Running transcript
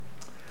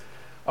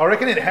I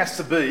reckon it has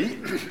to be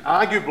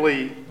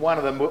arguably one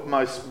of the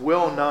most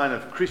well-known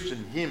of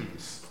Christian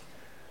hymns.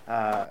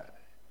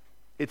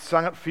 It's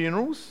sung at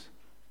funerals.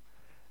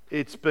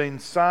 It's been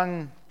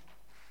sung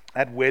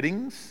at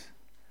weddings.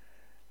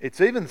 It's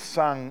even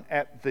sung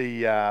at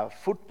the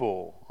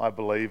football, I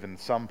believe, in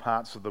some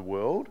parts of the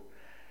world.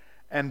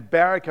 And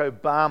Barack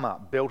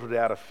Obama belted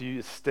out a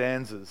few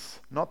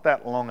stanzas not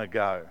that long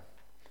ago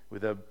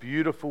with a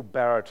beautiful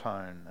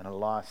baritone and a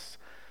nice,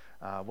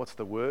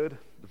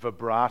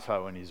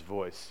 vibrato in his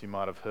voice. You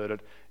might have heard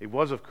it. It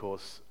was, of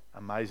course,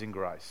 Amazing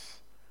Grace.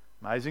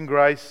 Amazing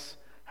Grace,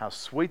 how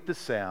sweet the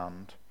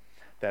sound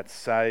that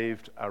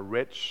saved a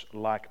wretch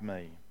like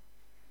me.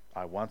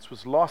 I once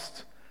was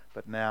lost,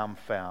 but now I'm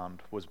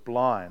found, was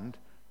blind,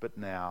 but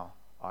now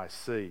I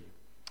see.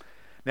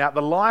 Now,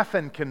 the life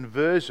and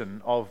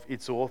conversion of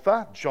its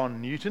author,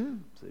 John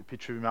Newton, see a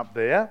picture of him up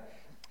there,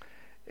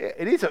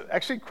 it is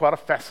actually quite a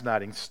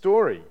fascinating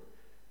story.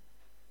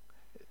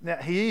 Now,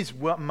 he is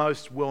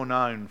most well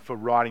known for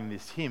writing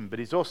this hymn, but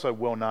he's also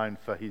well known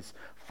for his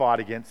fight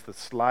against the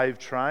slave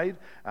trade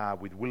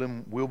with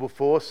William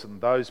Wilberforce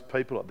and those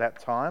people at that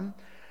time.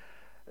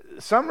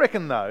 Some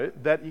reckon, though,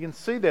 that you can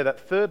see there, that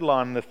third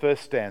line in the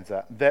first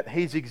stanza, that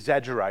he's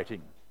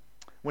exaggerating.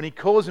 When he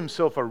calls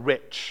himself a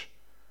wretch,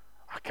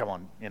 oh, come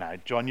on,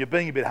 John, you're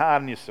being a bit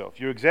hard on yourself.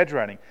 You're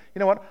exaggerating. You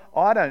know what?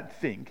 I don't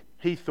think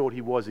he thought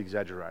he was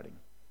exaggerating.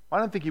 I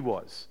don't think he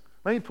was.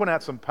 Let me point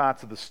out some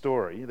parts of the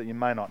story that you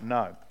may not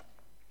know.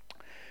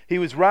 He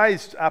was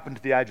raised up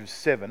until the age of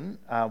 7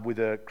 with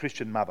a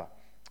Christian mother,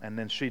 and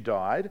then she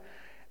died.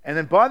 And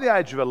then by the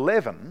age of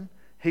 11,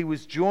 he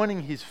was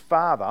joining his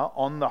father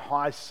on the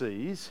high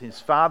seas. His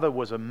father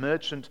was a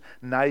merchant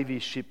navy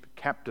ship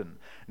captain.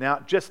 Now,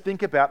 just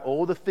think about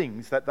all the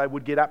things that they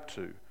would get up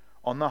to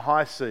on the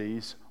high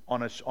seas,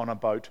 on a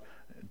boat,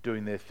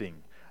 doing their thing.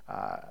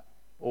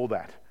 All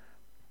that.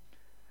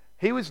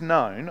 He was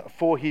known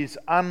for his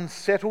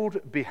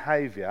unsettled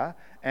behaviour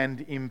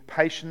and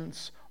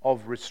impatience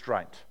of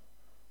restraint,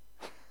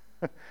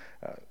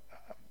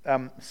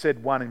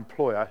 said one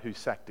employer who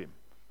sacked him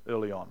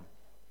early on.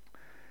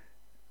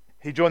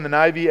 He joined the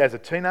Navy as a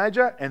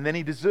teenager and then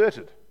he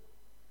deserted.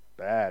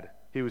 Bad.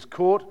 He was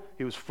caught,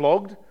 he was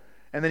flogged,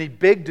 and then he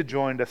begged to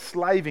join a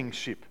slaving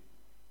ship.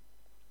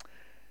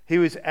 He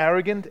was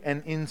arrogant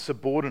and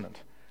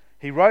insubordinate.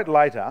 He wrote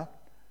later,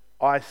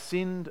 "I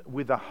sinned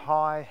with a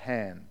high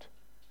hand.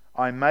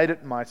 I made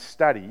it my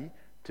study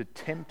to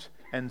tempt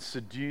and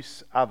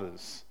seduce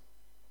others."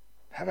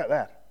 How about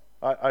that?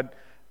 I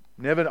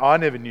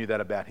never knew that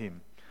about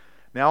him.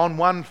 Now, on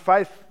one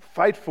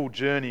fateful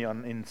journey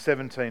in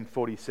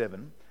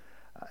 1747,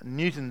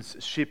 Newton's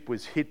ship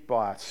was hit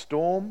by a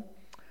storm,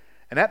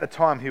 and at the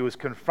time he was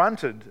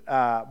confronted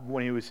by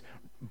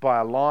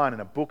a line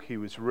in a book he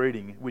was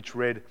reading, which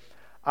read,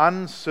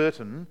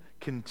 "Uncertain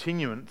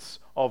continuance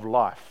of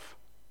life."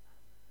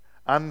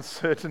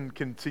 Uncertain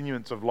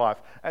continuance of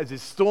life. As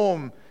his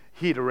storm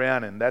hit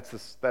around him,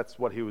 that's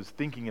what he was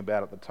thinking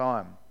about at the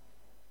time.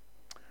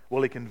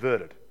 Well, he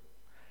converted.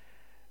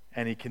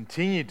 And he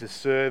continued to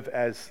serve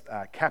as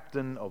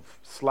captain of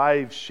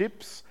slave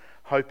ships,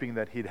 hoping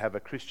that he'd have a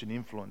Christian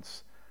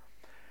influence.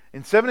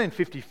 In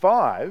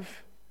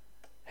 1755,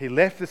 he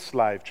left the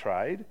slave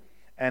trade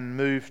and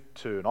moved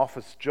to an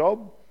office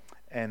job,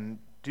 and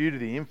due to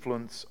the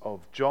influence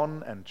of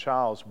John and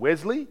Charles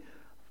Wesley,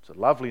 it's a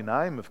lovely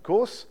name, of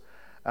course,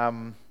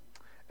 and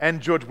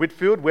George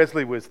Whitefield.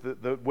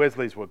 The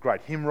Wesleys were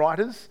great hymn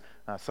writers.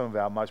 Some of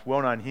our most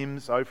well-known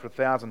hymns, "Oh for a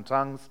Thousand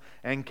Tongues"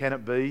 and "Can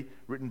It Be,"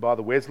 written by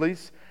the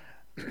Wesleys.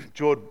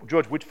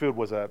 George Whitefield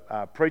was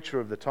a preacher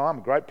of the time,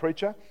 a great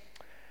preacher.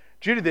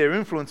 Due to their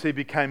influence, he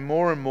became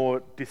more and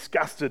more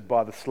disgusted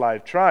by the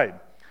slave trade.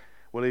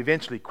 Well, he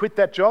eventually quit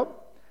that job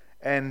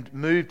and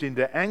moved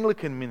into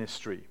Anglican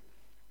ministry.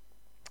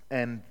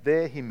 And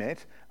there he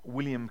met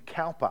William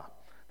Cowper.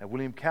 Now,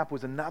 William Cowper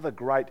was another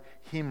great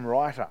hymn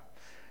writer.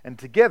 And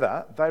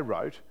together they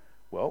wrote,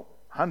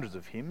 hundreds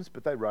of hymns,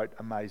 but they wrote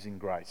Amazing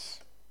Grace.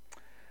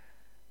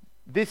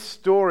 This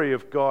story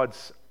of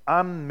God's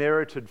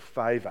unmerited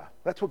favour,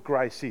 that's what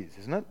grace is,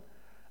 isn't it?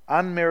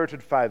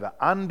 Unmerited favour,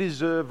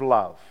 undeserved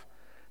love.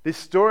 This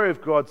story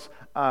of God's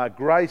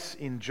grace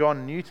in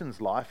John Newton's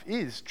life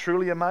is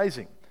truly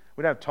amazing.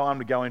 We don't have time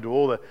to go into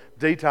all the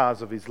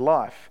details of his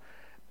life.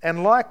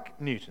 And like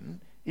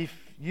Newton,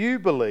 if you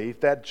believe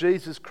that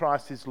Jesus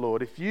Christ is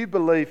Lord, if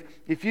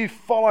you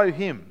follow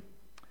him,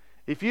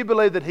 if you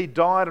believe that he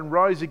died and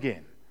rose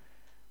again,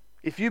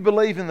 if you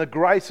believe in the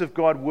grace of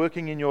God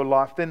working in your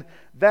life, then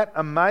that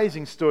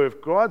amazing story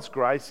of God's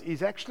grace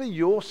is actually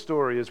your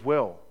story as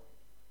well.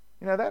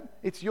 You know that?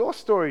 It's your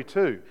story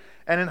too.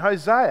 And in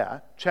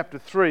Hosea chapter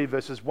 3,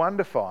 verses 1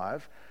 to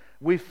 5,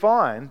 we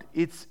find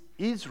it's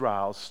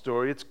Israel's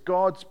story, it's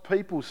God's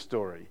people's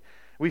story.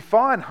 We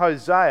find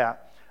Hosea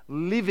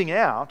living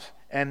out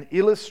and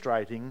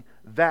illustrating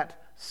that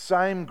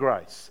same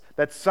grace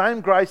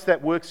that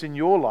works in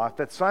your life,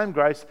 that same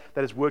grace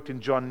that has worked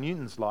in John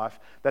Newton's life,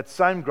 that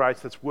same grace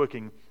that's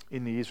working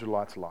in the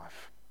Israelites'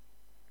 life.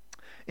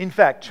 In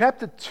fact,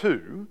 chapter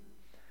 2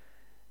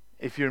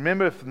 if you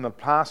remember from the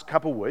past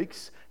couple of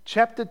weeks,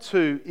 chapter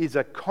 2 is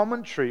a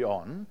commentary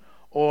on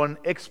or an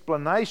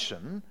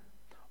explanation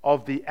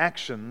of the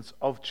actions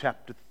of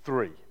chapter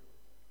 3.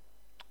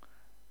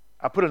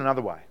 I'll put it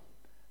another way.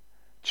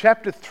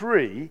 Chapter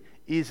 3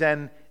 is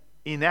an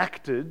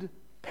enacted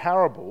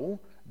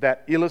parable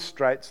that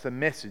illustrates the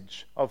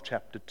message of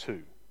chapter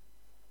 2.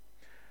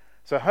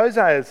 So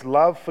Hosea's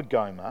love for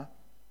Gomer,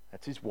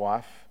 that's his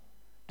wife,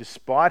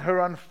 despite her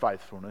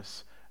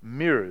unfaithfulness,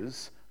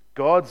 mirrors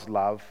God's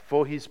love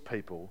for his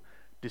people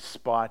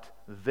despite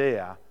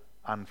their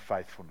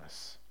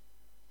unfaithfulness.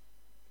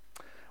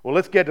 Well,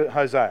 let's get to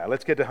Hosea.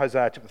 Let's get to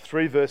Hosea chapter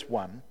 3, verse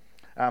 1.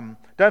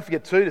 Don't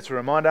forget too, just a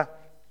reminder,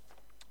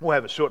 we'll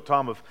have a short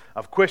time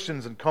of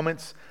questions and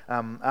comments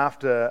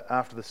after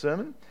the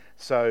sermon.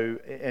 So,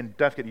 and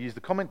don't forget to use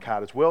the comment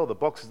card as well, the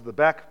boxes at the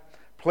back.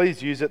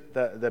 Please use it.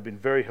 They've been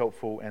very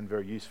helpful and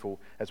very useful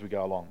as we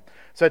go along.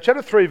 So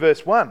chapter 3,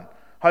 verse 1,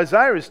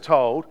 Hosea is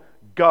told,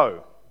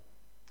 go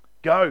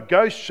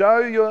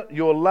show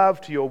your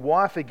love to your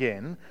wife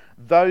again,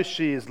 though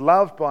she is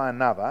loved by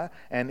another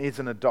and is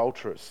an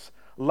adulteress.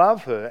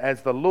 Love her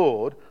as the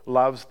Lord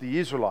loves the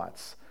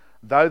Israelites,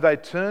 though they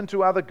turn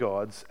to other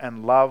gods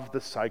and love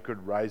the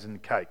sacred raisin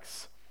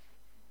cakes.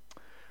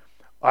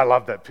 I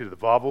love that bit of the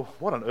Bible.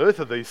 What on earth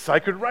are these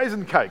sacred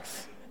raisin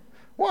cakes?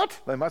 What?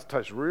 They must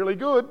taste really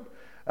good.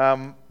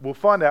 We'll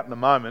find out in a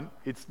moment.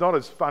 It's not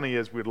as funny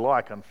as we'd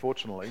like,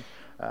 unfortunately.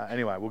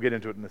 Anyway, we'll get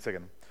into it in a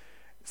second.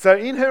 So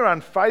in her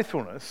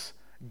unfaithfulness,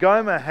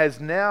 Gomer has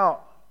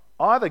now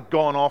either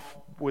gone off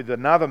with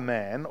another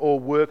man or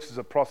works as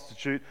a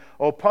prostitute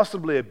or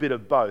possibly a bit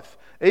of both.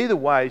 Either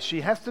way,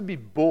 she has to be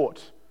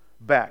bought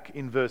back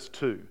in verse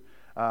 2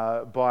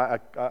 by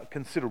a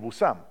considerable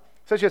sum.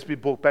 So she has to be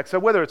bought back. So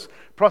whether it's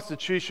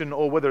prostitution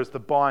or whether it's the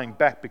buying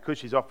back because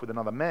she's off with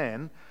another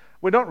man,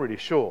 we're not really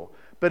sure.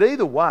 But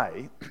either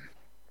way,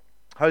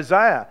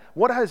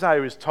 what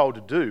Hosea is told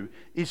to do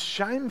is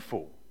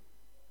shameful.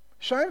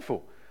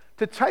 Shameful.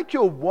 To take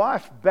your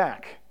wife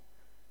back,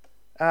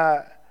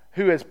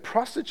 who has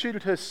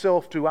prostituted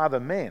herself to other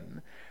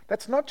men,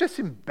 that's not just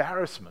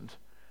embarrassment,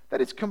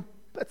 that's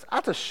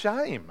utter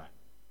shame.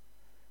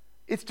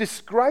 It's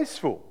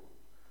disgraceful.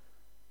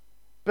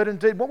 But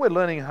indeed, what we're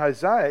learning in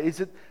Hosea is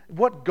that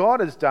what God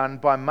has done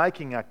by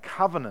making a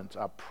covenant,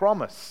 a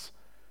promise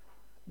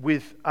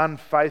with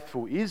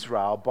unfaithful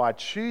Israel by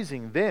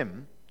choosing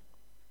them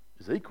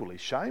is equally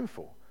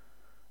shameful.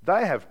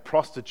 They have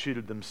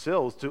prostituted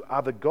themselves to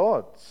other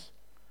gods.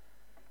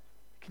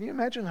 Can you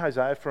imagine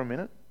Hosea for a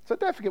minute? So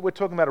don't forget, we're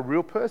talking about a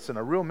real person,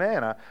 a real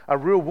man, a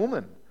real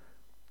woman.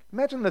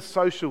 Imagine the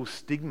social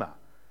stigma,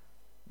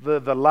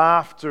 the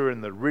laughter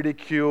and the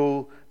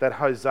ridicule that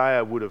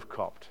Hosea would have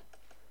copped.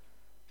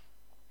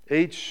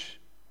 Each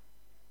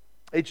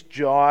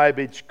jibe,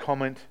 each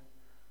comment.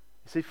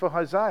 You see, for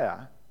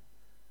Hosea,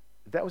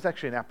 that was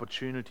actually an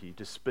opportunity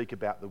to speak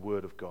about the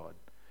word of God.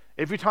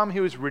 Every time he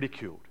was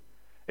ridiculed,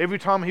 every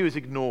time he was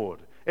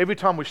ignored, every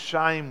time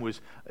shame was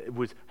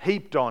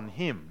heaped on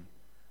him,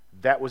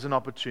 that was an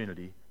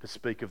opportunity to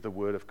speak of the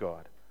word of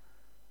God.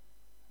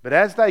 But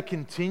as they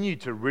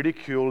continued to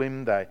ridicule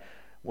him, they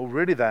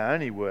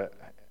only were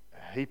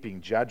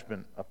heaping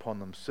judgment upon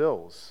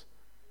themselves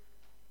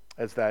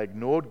as they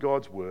ignored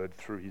God's word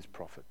through his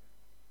prophet.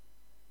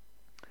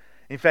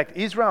 In fact,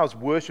 Israel's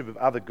worship of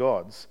other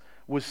gods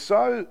was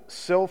so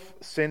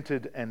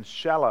self-centered and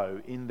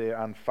shallow in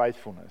their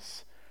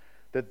unfaithfulness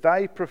that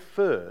they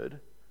preferred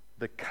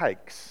the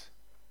cakes,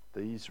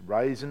 these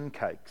raisin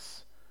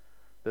cakes,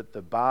 that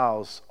the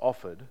Baals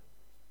offered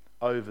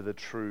over the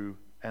true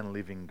and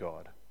living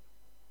God.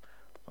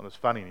 Not as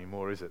funny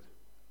anymore, is it?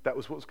 That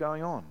was what was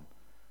going on.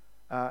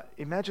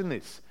 Imagine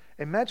this.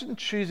 Imagine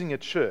choosing a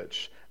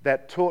church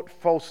that taught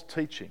false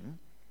teaching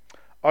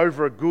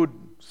over a good,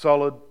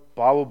 solid,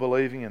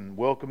 Bible-believing and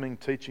welcoming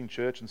teaching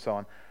church and so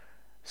on,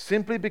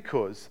 simply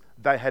because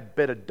they had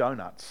better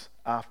donuts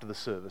after the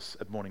service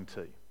at morning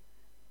tea.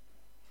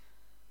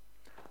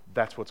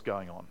 That's what's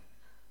going on.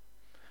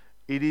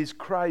 It is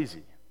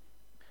crazy.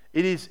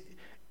 It's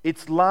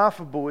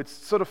laughable. It's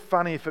sort of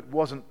funny if it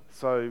wasn't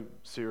so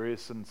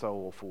serious and so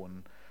awful.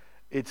 And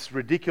it's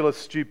ridiculous,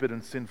 stupid,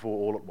 and sinful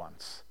all at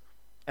once.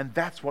 And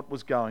that's what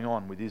was going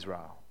on with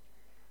Israel.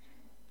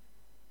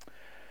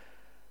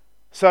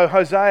 So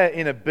Hosea,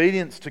 in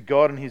obedience to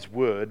God and his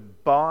word,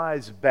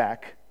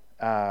 Hosea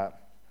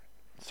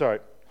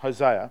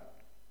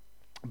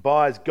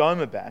buys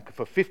Gomer back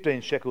for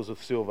 15 shekels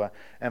of silver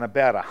and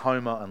about a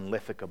homer and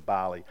lethek of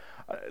barley.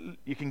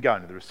 You can go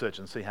into the research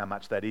and see how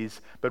much that is,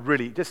 but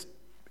really,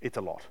 it's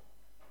a lot.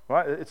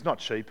 Right? It's not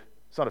cheap.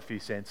 It's not a few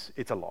cents.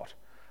 It's a lot.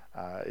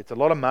 It's a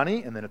lot of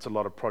money, and then it's a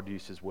lot of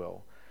produce as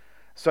well.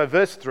 So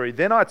verse 3,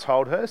 then I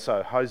told her,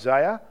 so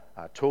Hosea,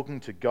 talking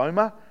to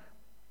Gomer,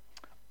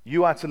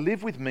 you are to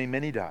live with me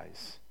many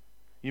days.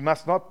 You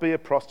must not be a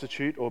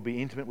prostitute or be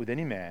intimate with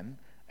any man,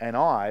 and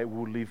I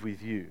will live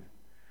with you.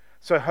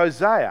 So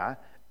Hosea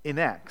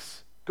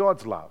enacts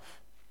God's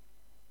love.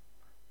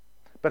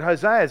 But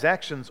Hosea's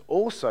actions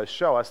also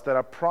show us that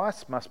a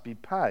price must be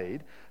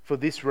paid for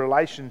this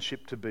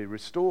relationship to be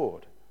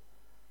restored.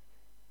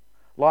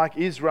 Like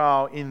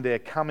Israel in their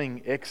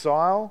coming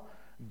exile,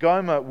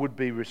 Gomer would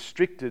be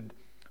restricted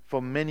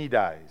for many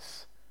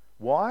days.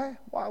 Why?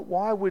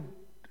 Why would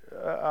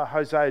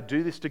Hosea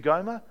do this to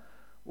Gomer?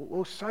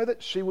 Well, so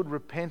that she would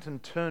repent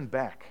and turn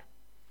back.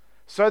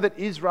 So that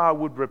Israel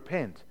would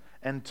repent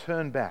and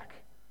turn back.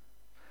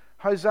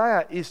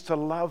 Hosea is to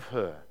love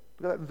her.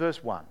 Look at that in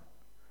verse 1.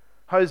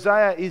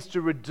 Hosea is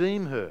to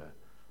redeem her.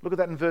 Look at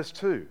that in verse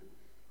 2.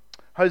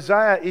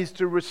 Hosea is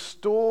to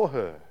restore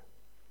her.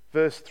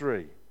 Verse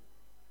 3.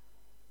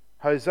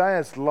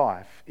 Hosea's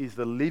life is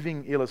the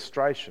living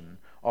illustration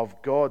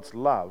of God's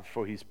love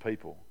for his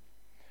people.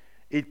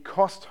 It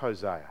cost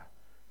Hosea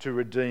to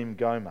redeem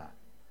Gomer,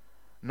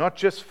 not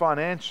just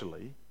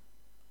financially,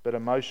 but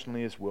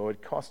emotionally as well.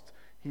 It cost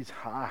his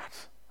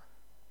heart.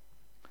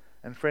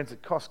 And friends,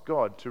 it cost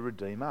God to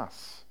redeem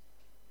us.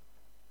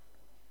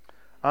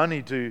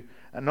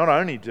 Not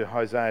only do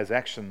Hosea's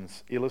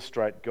actions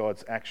illustrate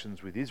God's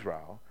actions with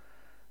Israel,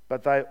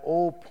 but they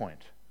all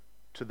point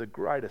to the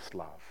greatest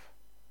love.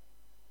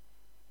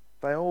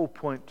 They all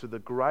point to the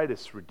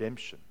greatest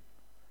redemption,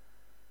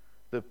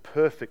 the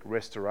perfect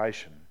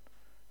restoration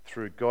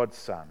through God's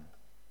Son,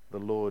 the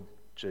Lord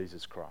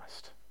Jesus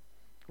Christ.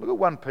 Look at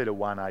 1 Peter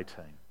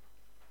 1:18.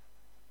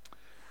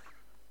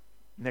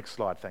 Next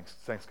slide, thanks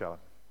Scarlett.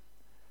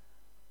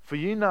 For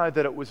you know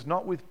that it was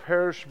not with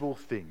perishable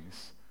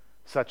things,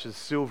 such as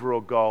silver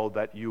or gold,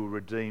 that you were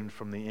redeemed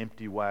from the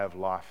empty way of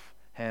life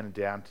handed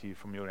down to you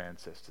from your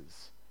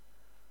ancestors,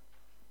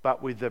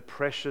 but with the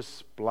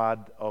precious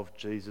blood of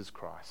Jesus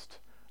Christ,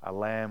 a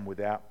lamb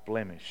without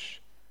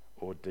blemish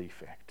or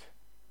defect.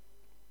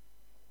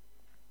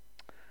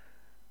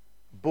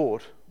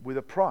 Bought with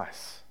a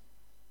price.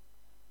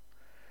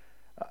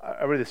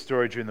 I read this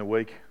story during the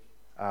week.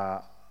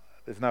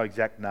 There's no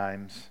exact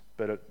names,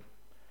 but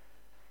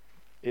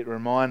it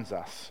reminds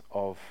us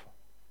of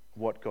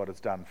what God has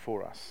done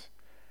for us.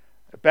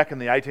 Back in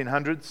the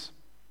 1800s,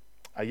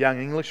 a young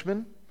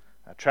Englishman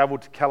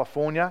travelled to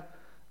California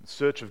in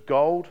search of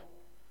gold.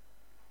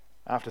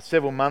 After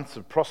several months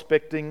of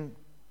prospecting,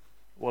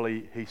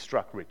 he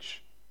struck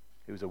rich.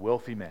 He was a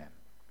wealthy man.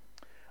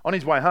 On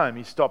his way home,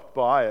 he stopped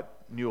by at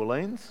New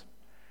Orleans.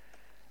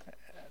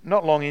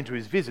 Not long into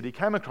his visit, he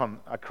came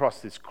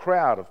across this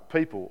crowd of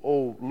people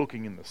all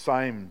looking in the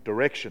same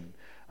direction.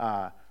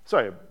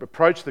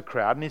 Approached the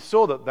crowd, and he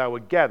saw that they were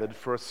gathered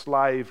for a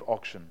slave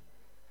auction.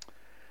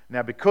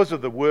 Now, because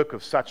of the work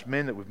of such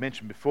men that we've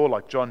mentioned before,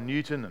 like John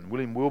Newton and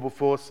William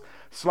Wilberforce,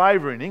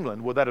 slavery in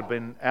England, that had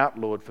been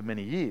outlawed for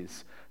many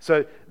years.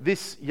 So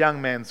this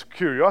young man's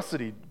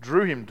curiosity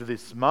drew him to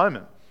this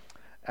moment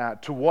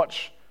to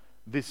watch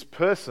this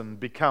person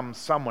become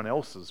someone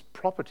else's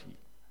property.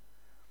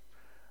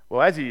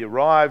 Well, as he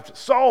arrived,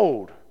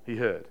 sold, he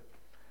heard,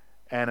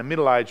 and a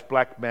middle-aged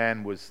black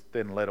man was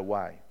then led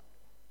away.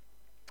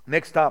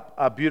 Next up,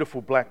 a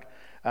beautiful black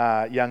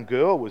young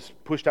girl was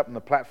pushed up on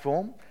the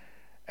platform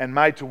and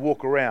made to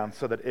walk around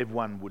so that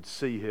everyone would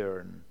see her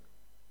and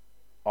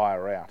eye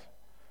her out.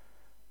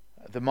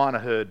 The miner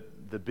heard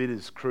the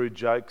bidders' crude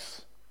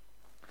jokes.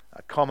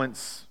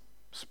 Comments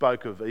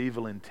spoke of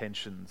evil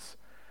intentions.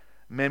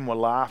 Men were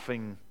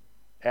laughing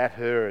at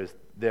her as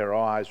their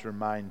eyes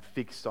remained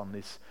fixed on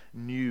this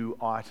new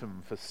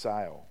item for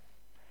sale.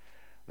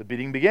 The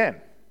bidding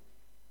began.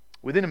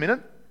 Within a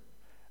minute,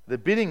 the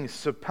bidding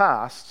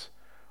surpassed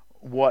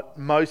what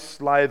most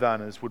slave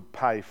owners would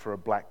pay for a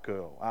black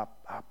girl. Up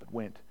it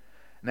went.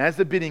 And as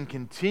the bidding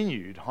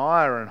continued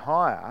higher and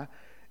higher,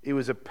 it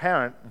was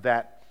apparent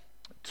that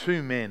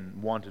two men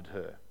wanted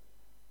her.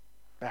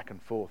 Back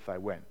and forth they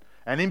went.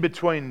 And in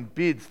between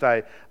bids,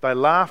 they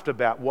laughed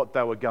about what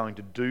they were going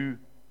to do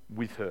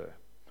with her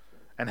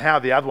and how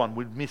the other one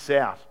would miss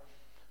out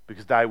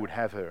because they would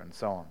have her and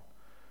so on.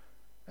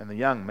 And the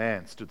young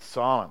man stood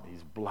silent,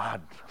 his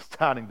blood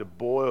starting to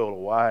boil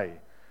away,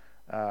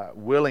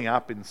 welling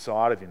up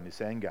inside of him, this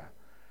anger.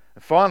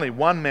 And finally,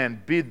 one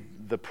man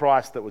bid the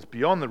price that was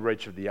beyond the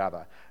reach of the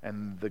other,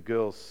 and the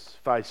girl's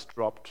face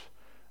dropped,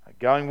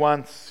 going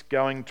once,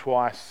 going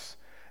twice.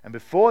 And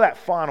before that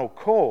final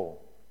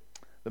call,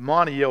 the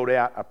miner yelled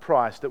out a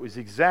price that was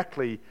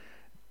exactly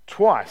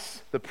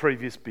twice the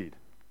previous bid,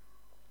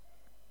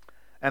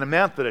 an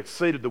amount that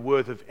exceeded the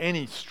worth of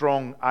any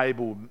strong,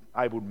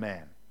 able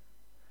man.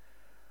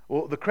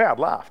 Well, the crowd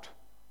laughed,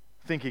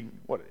 thinking,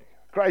 what a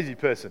crazy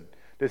person,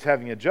 just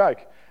having a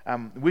joke,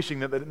 wishing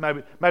that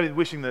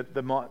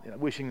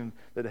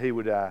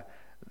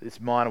this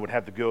miner would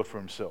have the girl for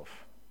himself.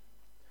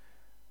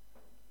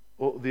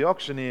 Well, the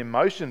auctioneer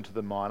motioned to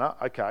the miner,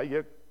 okay,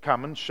 you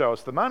come and show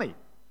us the money.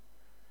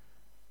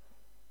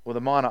 Well,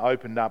 the miner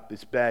opened up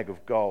this bag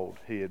of gold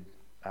he had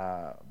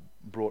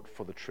brought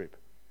for the trip.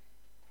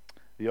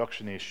 The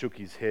auctioneer shook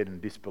his head in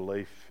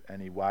disbelief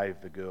and he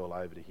waved the girl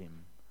over to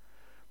him.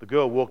 The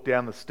girl walked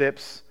down the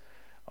steps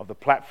of the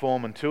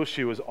platform until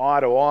she was eye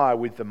to eye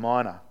with the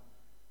miner,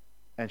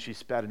 and she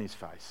spat in his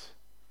face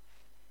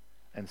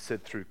and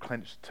said through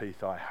clenched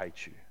teeth, "I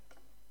hate you."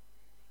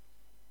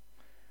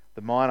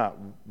 The miner,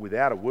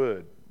 without a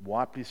word,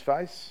 wiped his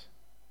face,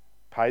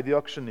 paid the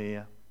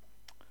auctioneer,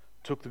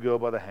 took the girl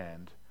by the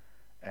hand,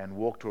 and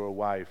walked her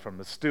away from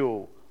the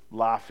still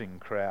laughing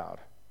crowd.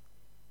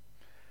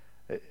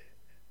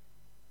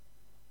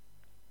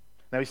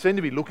 Now, he seemed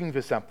to be looking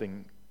for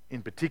something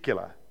in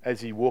particular as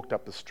he walked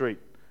up the street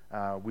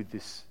with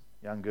this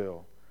young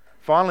girl.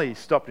 Finally, he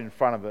stopped in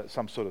front of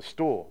some sort of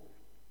store.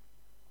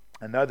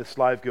 And though the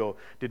slave girl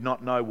did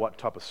not know what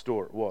type of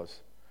store it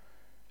was,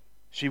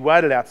 she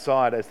waited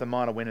outside as the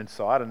miner went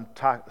inside and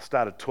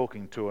started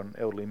talking to an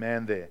elderly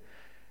man there.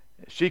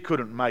 She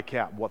couldn't make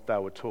out what they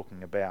were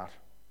talking about.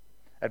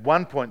 At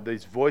one point,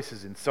 these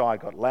voices inside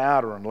got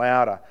louder and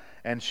louder,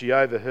 and she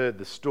overheard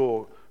the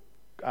store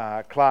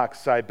clerk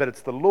say, "But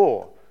it's the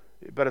law.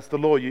 But it's the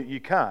law. You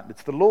can't.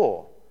 It's the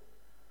law."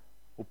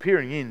 Well,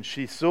 peering in,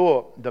 she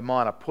saw the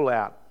miner pull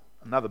out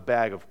another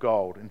bag of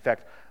gold. In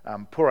fact,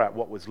 pour out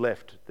what was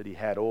left that he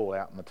had all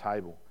out on the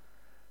table.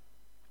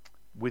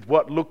 With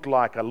what looked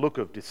like a look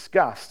of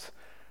disgust,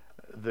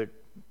 the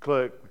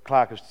clerk,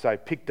 I should say,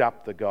 picked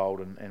up the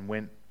gold and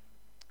went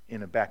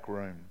in a back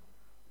room.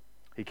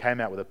 He came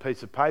out with a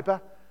piece of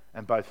paper,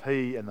 and both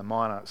he and the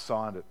miner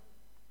signed it.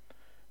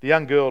 The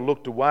young girl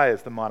looked away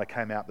as the miner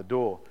came out the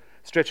door.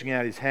 Stretching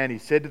out his hand, he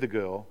said to the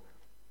girl,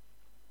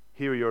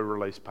 "Here are your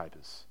release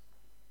papers.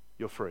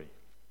 You're free."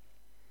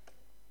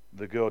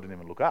 The girl didn't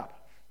even look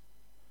up.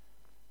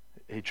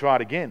 He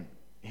tried again.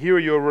 "Here are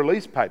your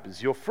release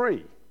papers. You're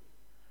free."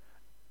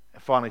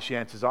 And finally she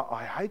answers,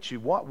 I hate you.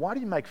 Why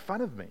do you make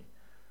fun of me?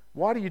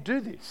 Why do you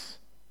do this?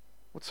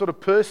 What sort of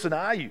person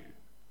are you?"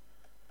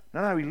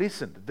 No, he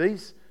listened.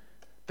 These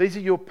are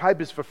your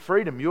papers for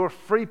freedom. You're a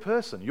free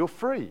person. You're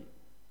free.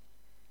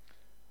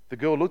 The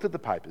girl looked at the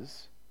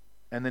papers,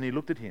 and then he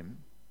looked at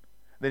him.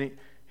 Then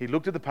he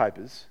looked at the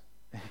papers,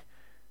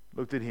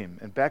 looked at him,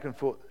 and back and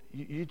forth.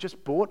 You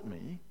just bought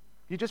me.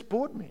 You just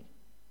bought me.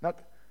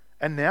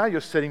 And now you're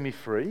setting me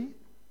free?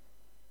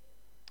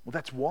 Well,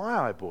 that's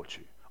why I bought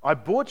you. I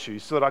bought you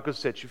so that I could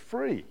set you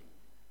free,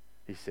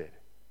 he said.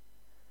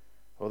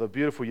 Well, the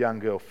beautiful young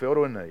girl fell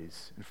to her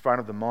knees in front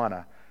of the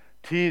miner,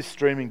 tears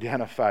streaming down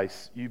her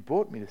face. "You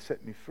bought me to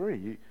set me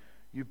free.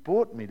 You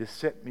bought me to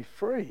set me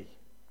free,"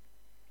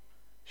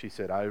 she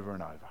said over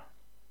and over.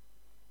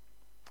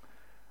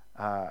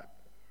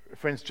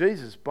 Friends,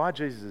 by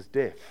Jesus'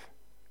 death,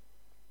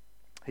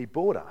 he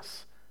bought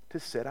us to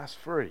set us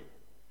free.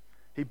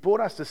 He bought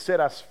us to set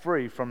us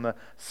free from the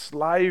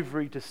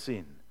slavery to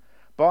sin.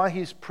 By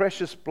his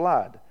precious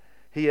blood,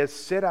 he has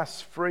set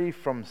us free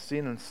from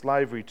sin and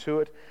slavery to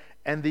it,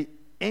 and the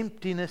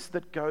emptiness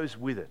that goes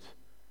with it.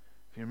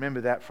 If you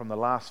remember that from the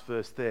last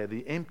verse there,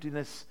 the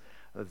emptiness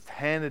that's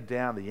handed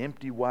down, the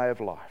empty way of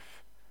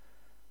life.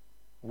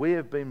 We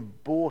have been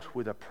bought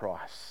with a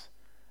price,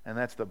 and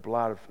that's the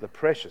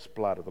precious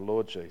blood of the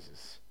Lord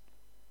Jesus.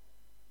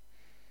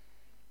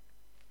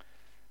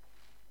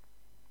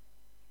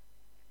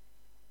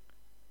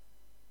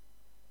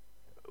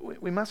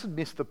 We mustn't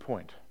miss the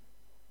point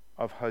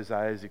of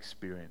Hosea's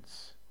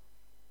experience.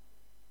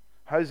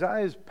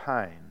 Hosea's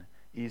pain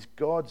is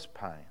God's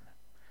pain.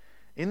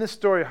 In the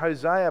story,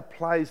 Hosea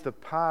plays the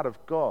part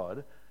of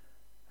God,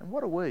 and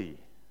what are we?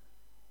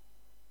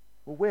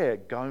 Well, we're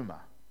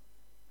Gomer.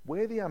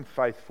 We're the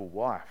unfaithful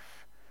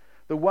wife.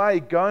 The way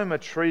Gomer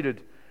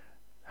treated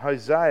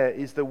Hosea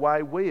is the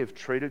way we have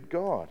treated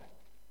God.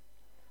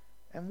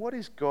 And what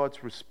is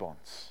God's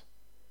response?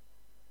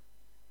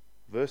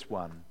 Verse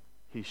 1,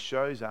 he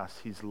shows us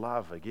his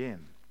love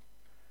again.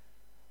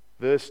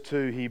 Verse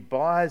 2, he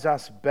buys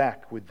us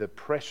back with the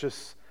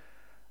precious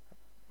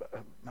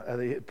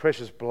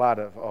blood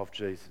of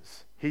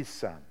Jesus, his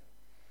Son.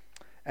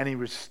 And he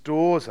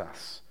restores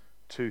us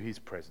to his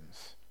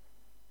presence.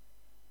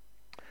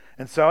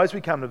 And so as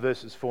we come to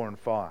verses 4 and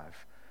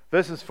 5,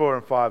 verses 4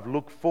 and 5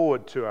 look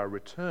forward to our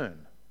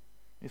return.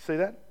 You see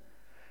that?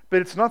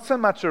 But it's not so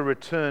much a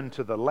return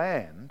to the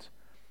land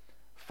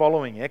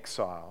following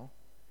exile,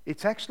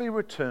 it's actually a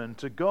return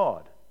to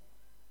God.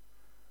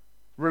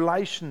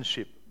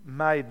 Relationship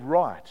made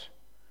right,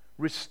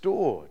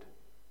 restored.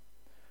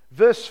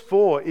 Verse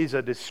 4 is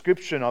a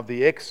description of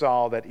the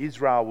exile that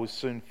Israel will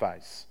soon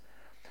face.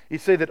 You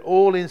see that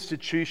all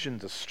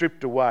institutions are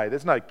stripped away.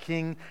 There's no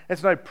king,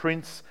 there's no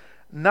prince,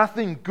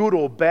 nothing good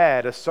or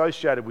bad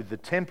associated with the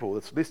temple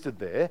that's listed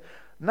there.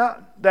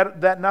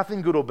 That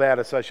nothing good or bad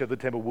associated with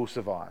the temple will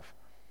survive.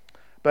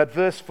 But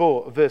verse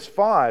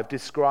 5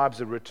 describes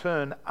a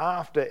return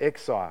after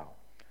exile.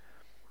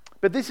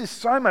 But this is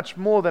so much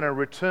more than a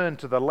return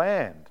to the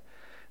land.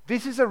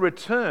 This is a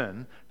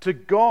return to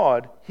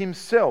God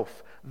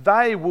himself.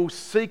 They will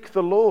seek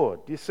the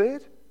Lord. Do you see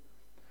it?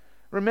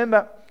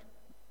 Remember,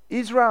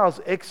 Israel's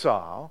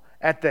exile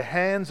at the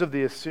hands of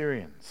the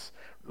Assyrians,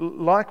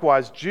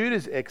 likewise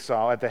Judah's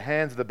exile at the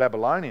hands of the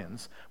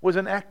Babylonians, was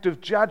an act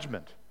of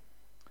judgment.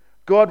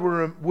 God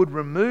would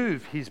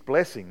remove his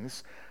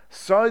blessings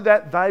so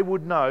that they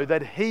would know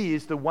that he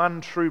is the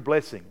one true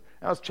blessing.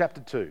 That was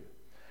chapter 2.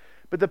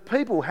 But the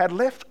people had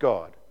left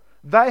God.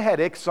 They had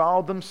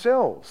exiled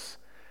themselves.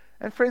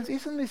 And friends,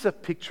 isn't this a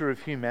picture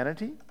of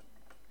humanity?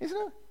 Isn't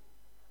it?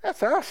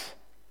 That's us.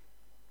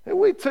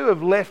 We too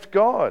have left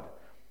God.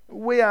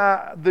 We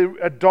are the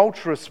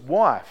adulterous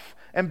wife.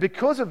 And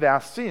because of our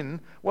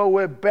sin, well,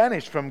 we're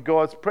banished from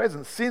God's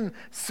presence. Sin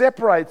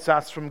separates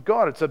us from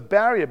God. It's a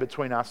barrier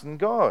between us and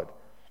God.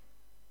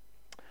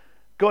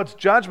 God's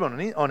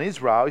judgment on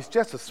Israel is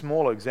just a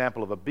smaller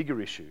example of a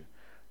bigger issue.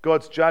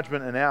 God's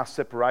judgment and our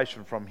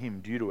separation from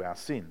Him due to our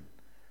sin.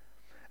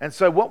 And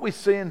so what we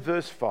see in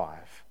verse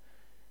 5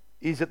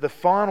 is that the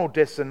final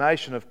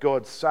destination of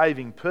God's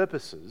saving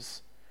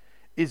purposes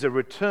is a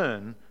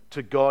return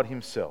to God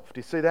Himself. Do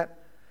you see that?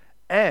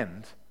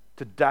 And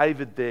to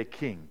David their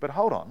king. But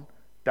hold on,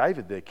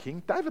 David their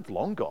king? David's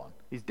long gone.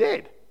 He's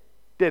dead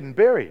and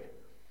buried.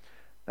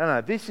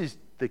 No, this is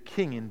the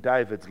king in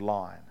David's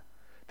line.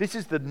 This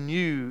is the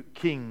new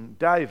King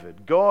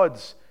David,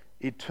 God's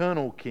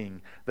eternal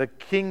king, the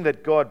king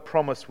that God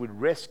promised would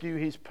rescue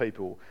His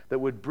people, that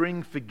would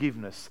bring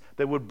forgiveness,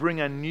 that would bring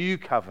a new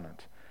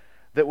covenant,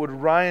 that would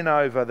reign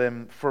over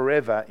them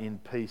forever in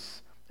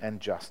peace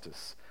and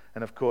justice.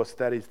 And of course,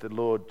 that is the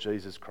Lord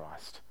Jesus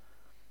Christ.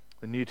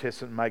 The New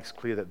Testament makes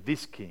clear that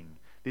this king,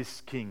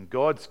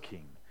 God's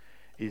king,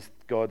 is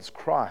God's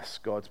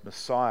Christ, God's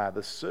Messiah,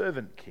 the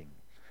servant king,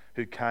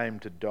 who came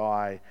to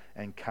die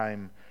and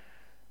came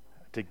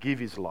to give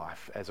His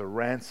life as a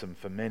ransom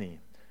for many,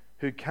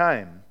 who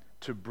came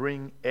to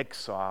bring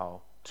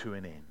exile to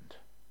an end.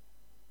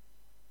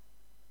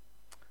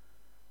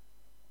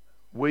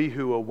 We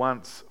who were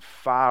once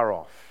far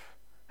off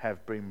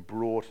have been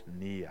brought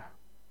near.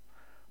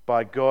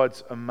 By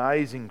God's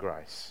amazing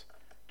grace,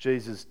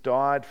 Jesus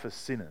died for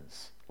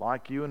sinners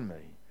like you and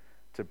me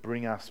to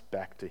bring us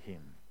back to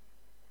Him.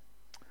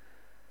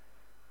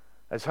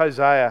 As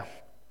Hosea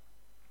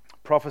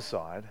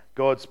prophesied,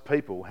 God's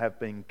people have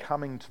been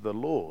coming to the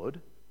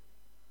Lord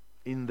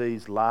in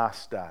these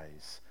last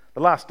days. The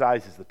last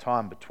days is the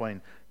time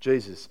between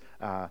Jesus'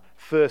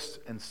 first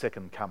and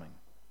second coming.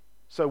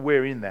 So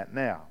we're in that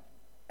now,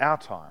 our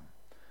time.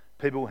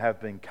 People have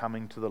been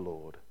coming to the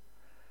Lord.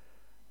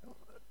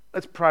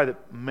 Let's pray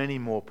that many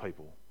more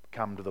people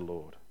come to the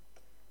Lord.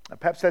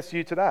 Perhaps that's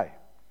you today.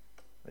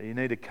 You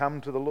need to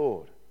come to the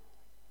Lord.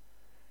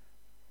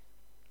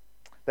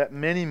 That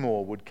many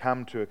more would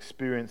come to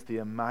experience the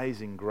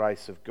amazing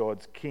grace of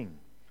God's King,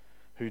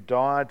 who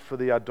died for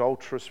the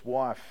adulterous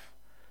wife,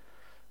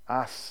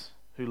 us,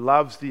 who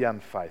loves the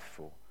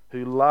unfaithful,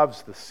 who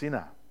loves the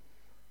sinner,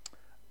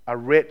 a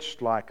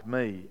wretch like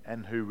me,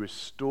 and who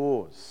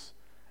restores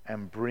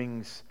and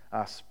brings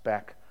us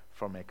back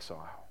from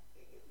exile.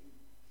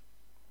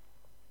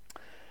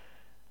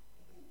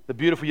 The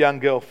beautiful young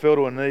girl fell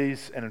to her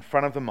knees and in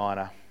front of the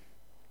miner,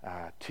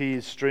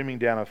 tears streaming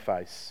down her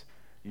face.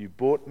 "You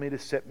bought me to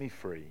set me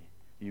free.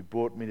 You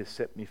bought me to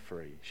set me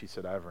free," she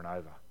said over and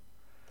over.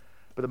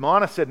 But the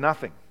miner said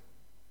nothing.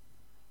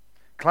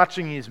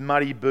 Clutching his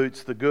muddy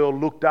boots, the girl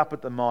looked up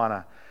at the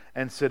miner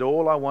and said,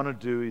 "All I want to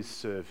do is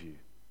serve you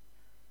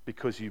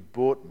because you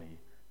bought me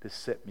to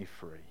set me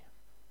free."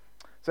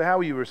 So how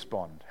will you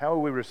respond? How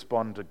will we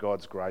respond to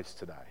God's grace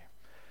today?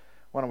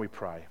 Why don't we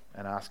pray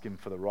and ask Him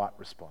for the right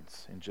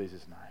response in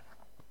Jesus' name.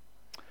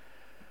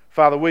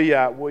 Father,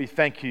 we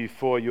thank You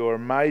for Your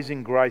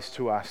amazing grace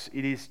to us.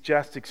 It is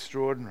just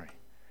extraordinary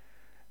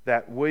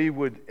that we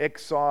would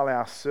exile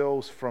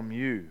ourselves from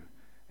You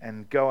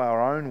and go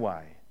our own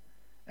way.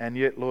 And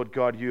yet, Lord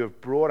God, You have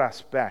brought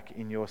us back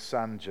in Your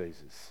Son,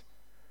 Jesus.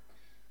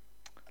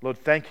 Lord,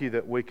 thank You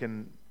that we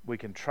can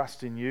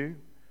trust in You.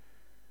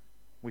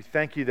 We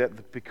thank You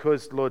that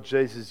because, Lord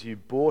Jesus, You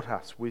bought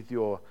us with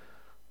Your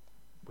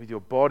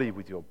body,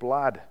 with Your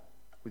blood,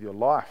 with Your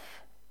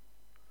life.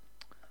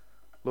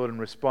 Lord, in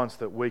response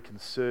that we can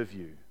serve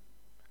You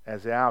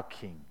as our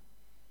King.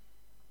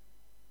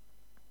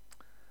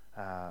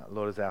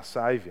 Lord, as our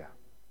Saviour.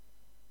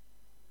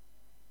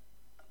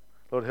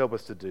 Lord, help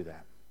us to do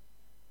that.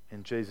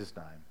 In Jesus'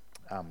 name,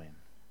 amen.